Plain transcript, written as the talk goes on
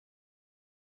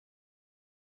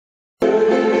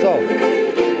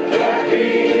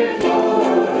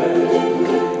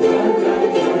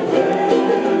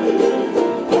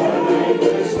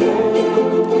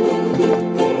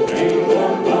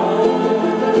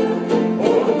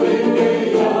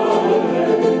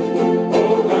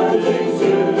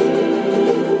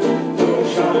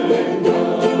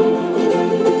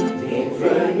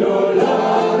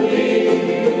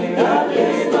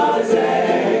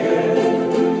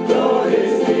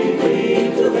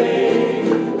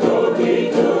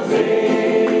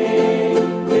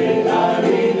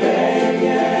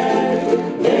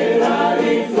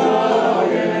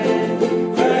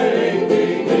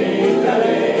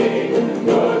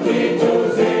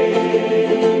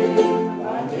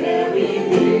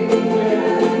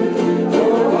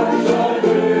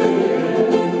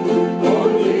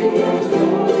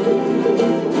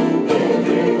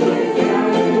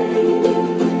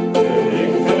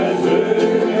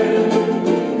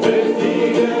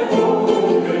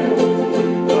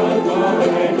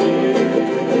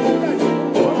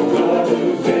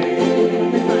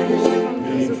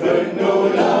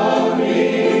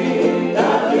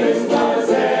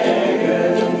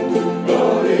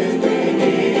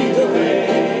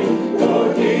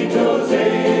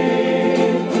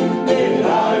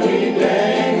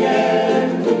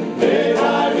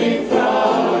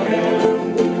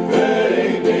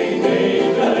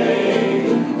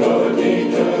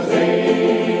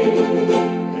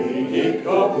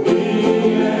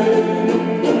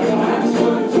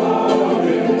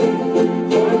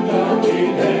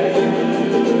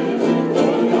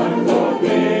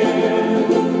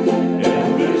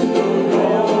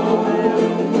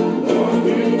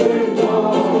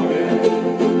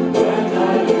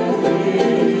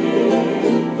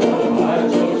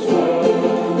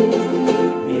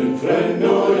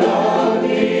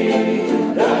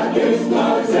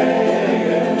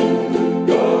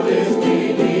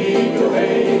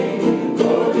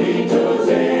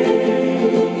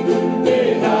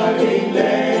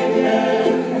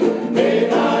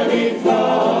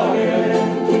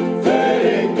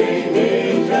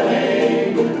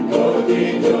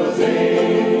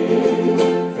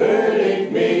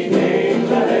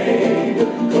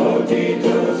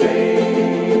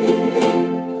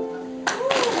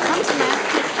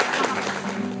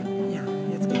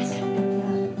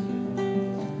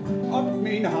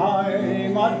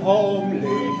wat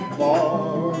homlich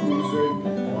morgen sind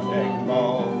und ich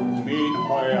baut min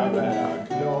Feuerwerk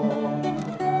noch.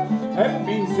 Hab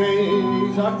min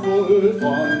Seesack voll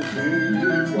von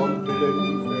Küch und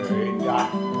Blümpfe in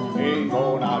Jacht, in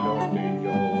Monat und in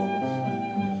Jahr.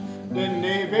 Denn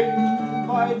der Wind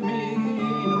weit mich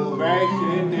nur weg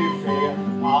in die Fähr,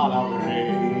 aller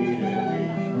Rede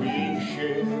ich min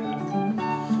Schiff.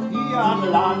 Hier an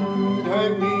Land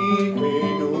hört mich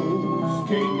kein Hus,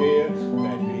 kein der,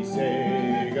 wenn mich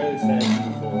Segel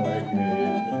setzen vor ein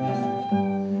Griff.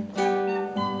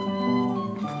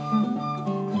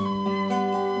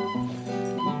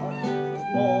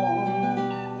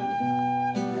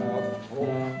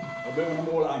 Da wollen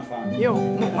wir mal anfangen. Jo,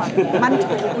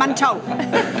 Mann, ciao.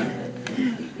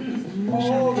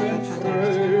 Morgen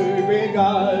früh,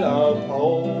 egal auf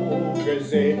Auge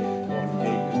sehen, und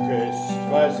ich küsst,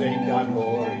 versinkt am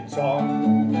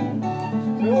Horizont.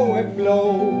 Wo ich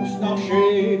bloß noch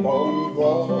Schiff und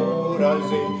Water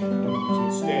seh,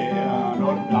 und Stern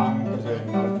und Plankton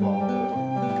und Wort.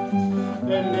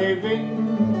 Denn der Wind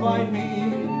weit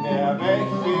mir, der weg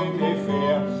in die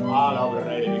Fähr, all auf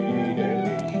Rede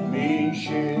liegt mein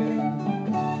Schiff.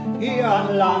 Hier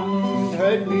an Land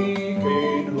hört mich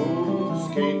kein Hus,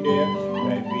 kein der,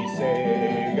 wenn mich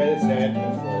Segel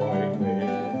setzen vor ich will.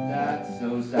 Das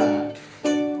so sagt,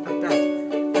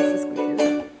 Das ist gut, ja.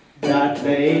 das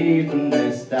Leben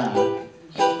ist da.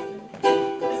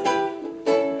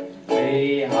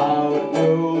 Wie haut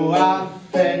nu ab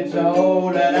in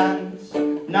Soleland?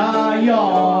 Na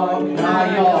York, na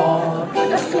York.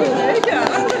 Das ist cool, ja.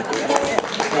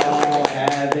 Da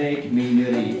hab ich meine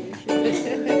Liebe.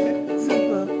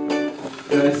 Super.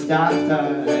 Das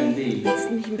Dachterin liegt. Willst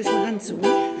du mich ein bisschen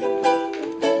ranzoomen?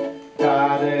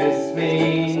 Das ist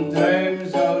mein Traum,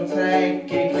 so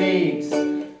dreckig liegt's.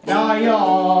 Na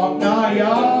York, na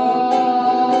York.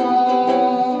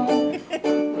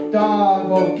 Da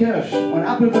wo Kirsch und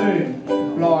Apfelböden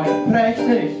bleibt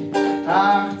prächtig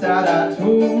achter das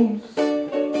Hus.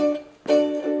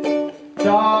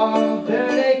 Da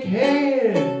will ich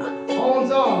hin und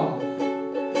so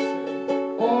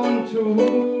und tu.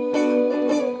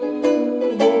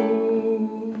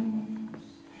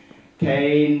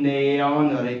 Kein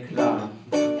Neonreklam,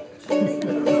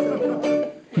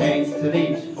 kein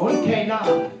Street und kein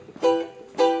Name.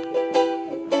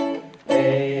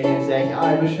 Ich sag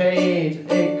all Bescheid,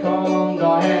 ich komm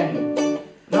dahin.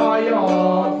 Na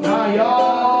York, na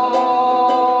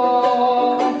York,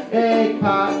 ich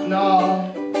pack noch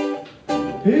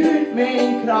hüt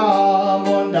mein Kram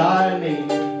und all mein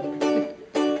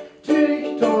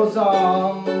Tüch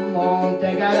zusammen und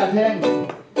denk all dahin.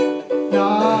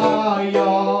 Na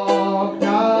York,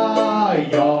 na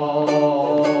York.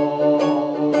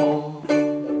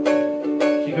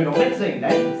 Sie können doch mitsingen, ne?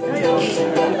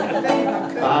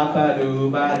 Papa du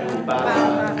ba du ba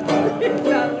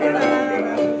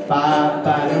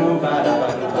Papa du ba da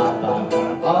ba ba.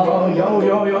 Oh yo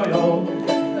yo yo yo.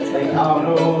 Ich hau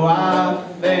nur ab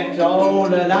in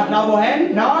Soleland. Na wohin?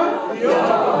 Na?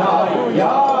 Na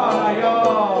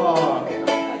York.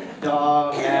 Da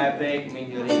hab ich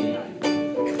mich lieb.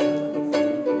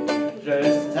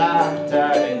 Just after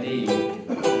the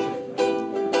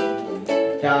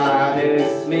das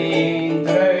ist mein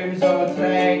Traum, so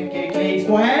dreckig liegt's.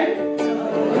 Wohin?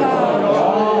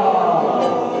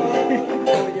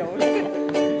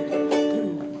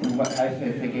 Was heißt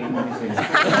für vergeben gesehen?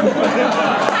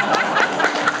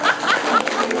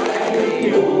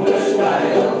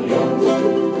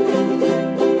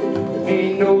 Wie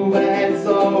nur hat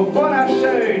so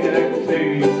wunderschöne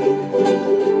Füße.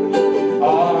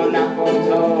 Oh, nach und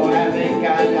so hab ich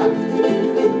gedacht,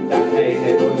 das hätte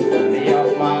ich uns von mir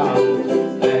auf machen.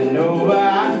 Wenn nur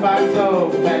anfangs so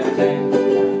fett sind,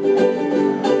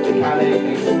 dann kann ich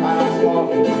nichts anderes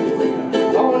machen.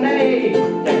 Oh nee,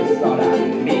 das soll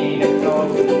an mir nicht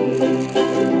losen.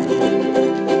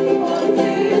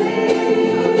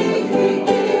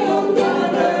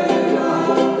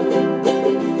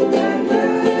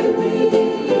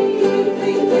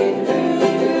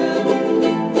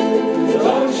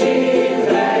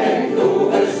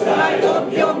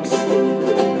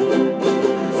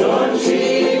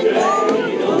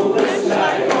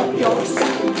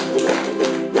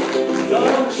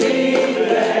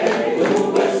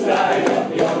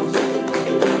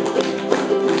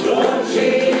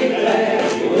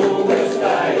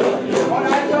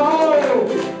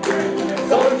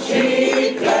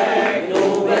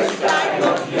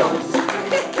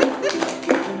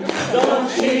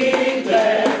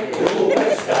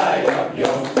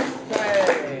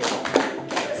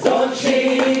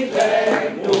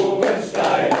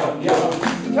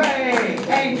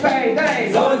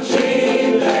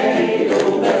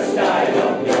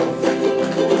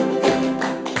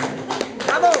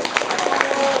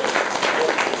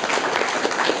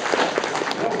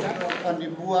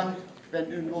 geboren,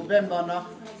 wenn im November noch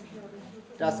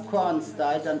das Korn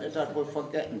steigt, dann ist das wohl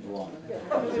vergessen worden.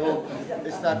 So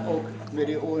ist das auch mit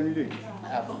den ollen Lügen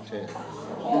abgeteilt.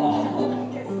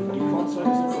 Die Kornzeit ist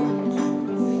auch gut.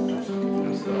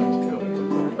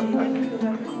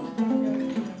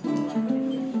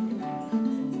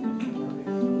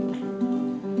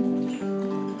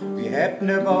 Wir haben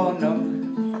eine Wohnung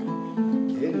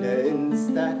in der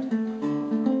Innenstadt.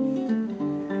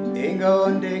 Inge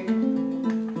und ich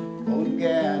und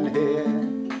gern her.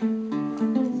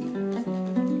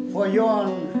 Vor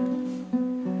Jahren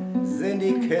sind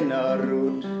die Kinder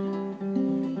ruht,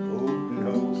 guten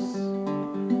Haus,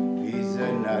 wir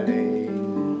sind allein.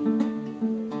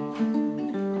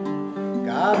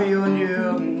 Gabi und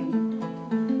Jürgen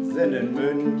sind in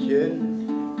München,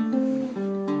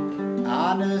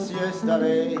 Arne ist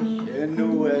Österreich in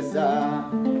den USA.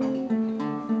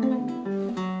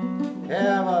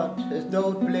 Herbert ist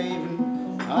tot geblieben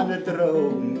an den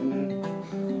Drogen.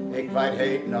 Ich weiß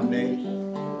heute noch nicht,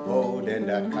 wo denn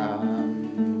das kam.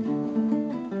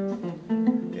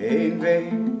 Ein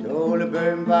Weg, alle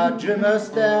Böhm war immer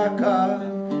stärker.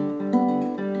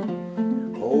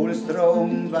 Ohne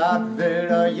Strom war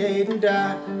wilder jeden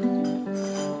Tag.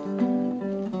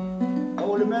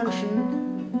 Alle Menschen,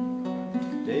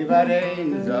 die war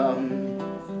einsam,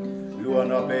 nur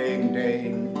noch wegen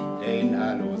den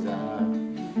Hallo sagt.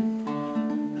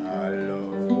 Hallo.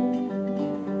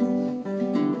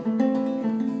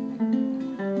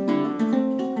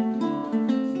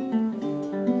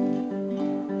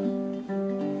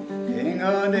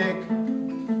 Inge und ich,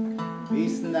 wir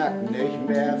snacken nicht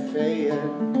mehr viel.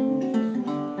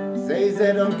 Sie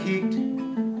sitzt und kiekt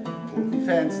auf dem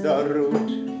Fenster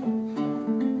ruht.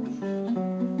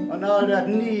 Und all das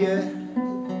Nie,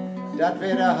 das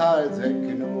wär der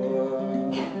Halsek nur.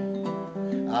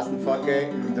 Als ein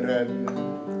Vergeten drin,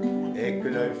 ich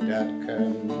glaub, das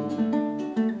können.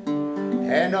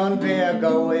 Hin und wieder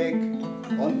gau ich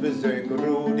und besög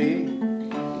Rudi.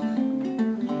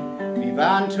 Wir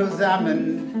waren zusammen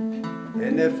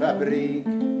in der Fabrik.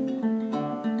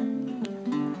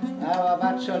 Aber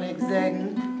was soll ich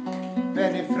sagen,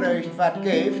 wenn die Frücht was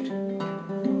gibt?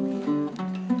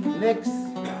 Nix,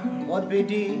 und bei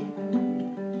die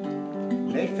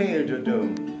nicht viel zu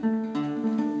tun.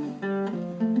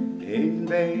 In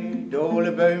Bett,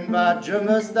 alle Bäume war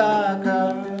immer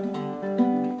starker.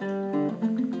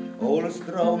 Alle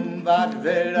Strom war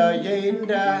wilder jeden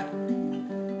Tag.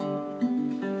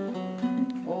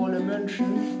 Alle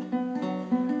Menschen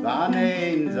waren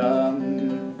einsam,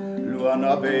 nur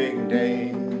noch wegen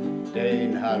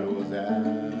den Hallo sagt.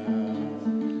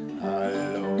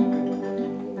 Hallo.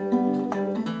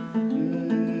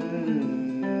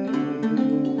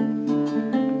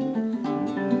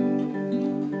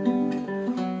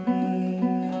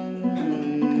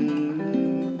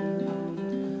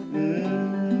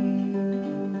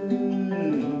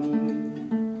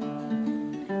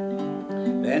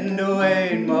 Wenn du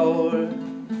einmal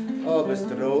ob es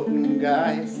roten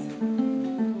Geist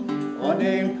und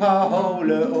ein paar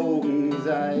hohle Augen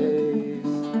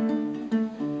seist,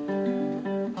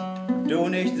 du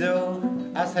nicht so,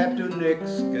 als hätt du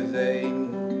nix gesehen,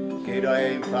 geh doch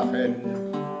einfach hin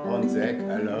und sag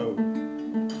Hallo.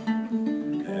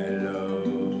 Hallo.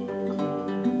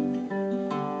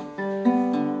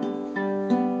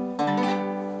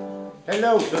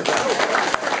 Hallo zusammen.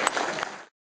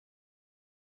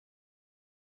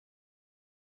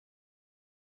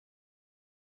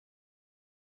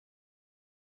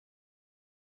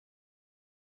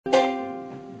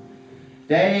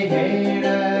 De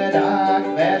hele dag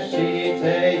verschiet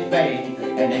ich weit,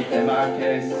 en ik de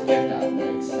Markes gedacht,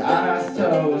 nichts anderes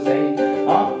zu sehen.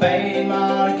 Auf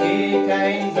einmal geht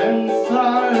ein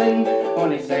Sünstrahl hin,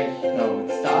 und ich sech,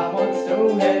 nutz, da musst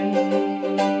du hin.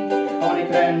 Und ich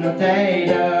renn und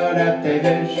de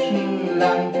Wischen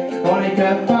lang, und ich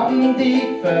gefahren die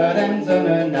für den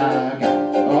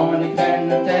Sonnenuntergang. Und ich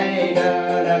renn und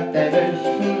de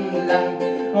Wischen lang,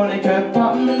 und ich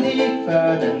gefahren die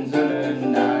für den Sonnenuntergang.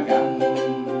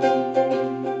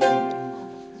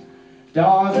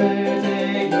 Da sitz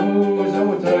ich nu so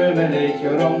trömelig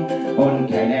rum und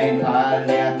kein Einmal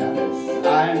lehrt, das ist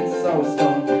eins so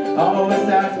stumm. Aber ist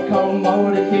das kaum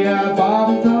modig hier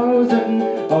Baben zu sitzen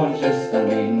und tschüss an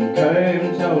den Köln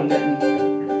zu nippen.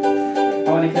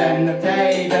 Und ich renn auf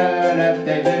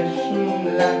de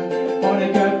Wischen lang und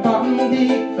ich gefahren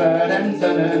die für den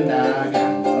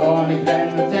Sonnenuntergang. Und ich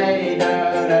renn auf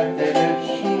de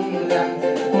Wischen lang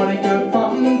und ich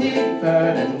gefahren die für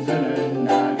den Sonnenuntergang.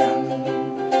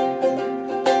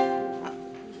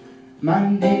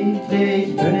 Mann,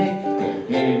 endlich bin ich, der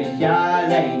will nicht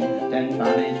allein, denn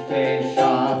wann ich Fisch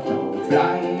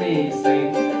blank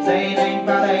missing. Zij denkt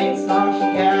wat eens nog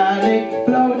kærlig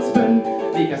blåts bøn.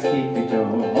 Vi kan skippe til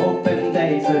åben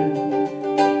dagen.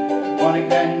 Og det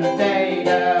grønne dag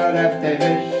der efter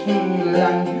vischen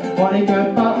lang. Og det gør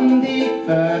bomben dit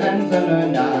for den sønne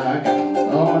nagang.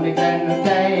 Og det grønne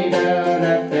dag der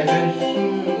efter vischen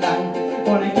lang.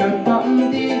 Og det gør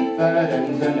bomben dit for den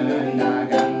sønne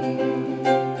nagang.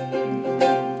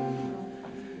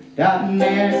 Das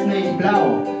Meer ist nicht blau,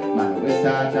 man ist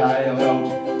da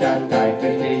rot. Das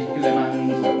Teufel dich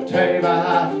glimmern, so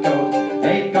töberhaft tot.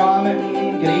 Ich går med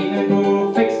den grine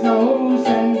Buch fix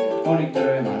nosen. Und ich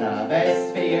drömmer da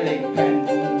West will ich pennen.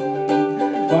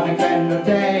 Und ich kenn und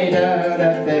dig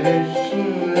der wischen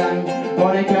lang.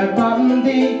 Und ich hör Bomben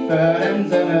die für den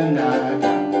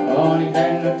Sonnennagang. Und ich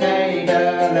kenn und dig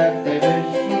der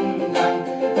wischen lang.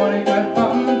 Und ich hör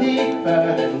Bomben die für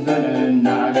den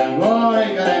Sonnennagang. Und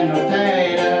ich kenn und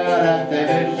dig der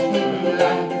wischen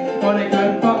lang. Und ich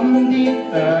hör Bomben die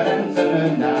für den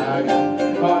Sonnennagang.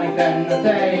 Und ich kenn und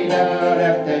dig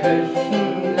der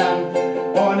wischen lang.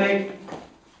 Und ich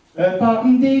hör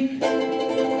Bomben die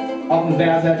auf dem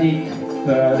Verser die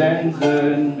für den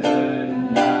Sonnennagang.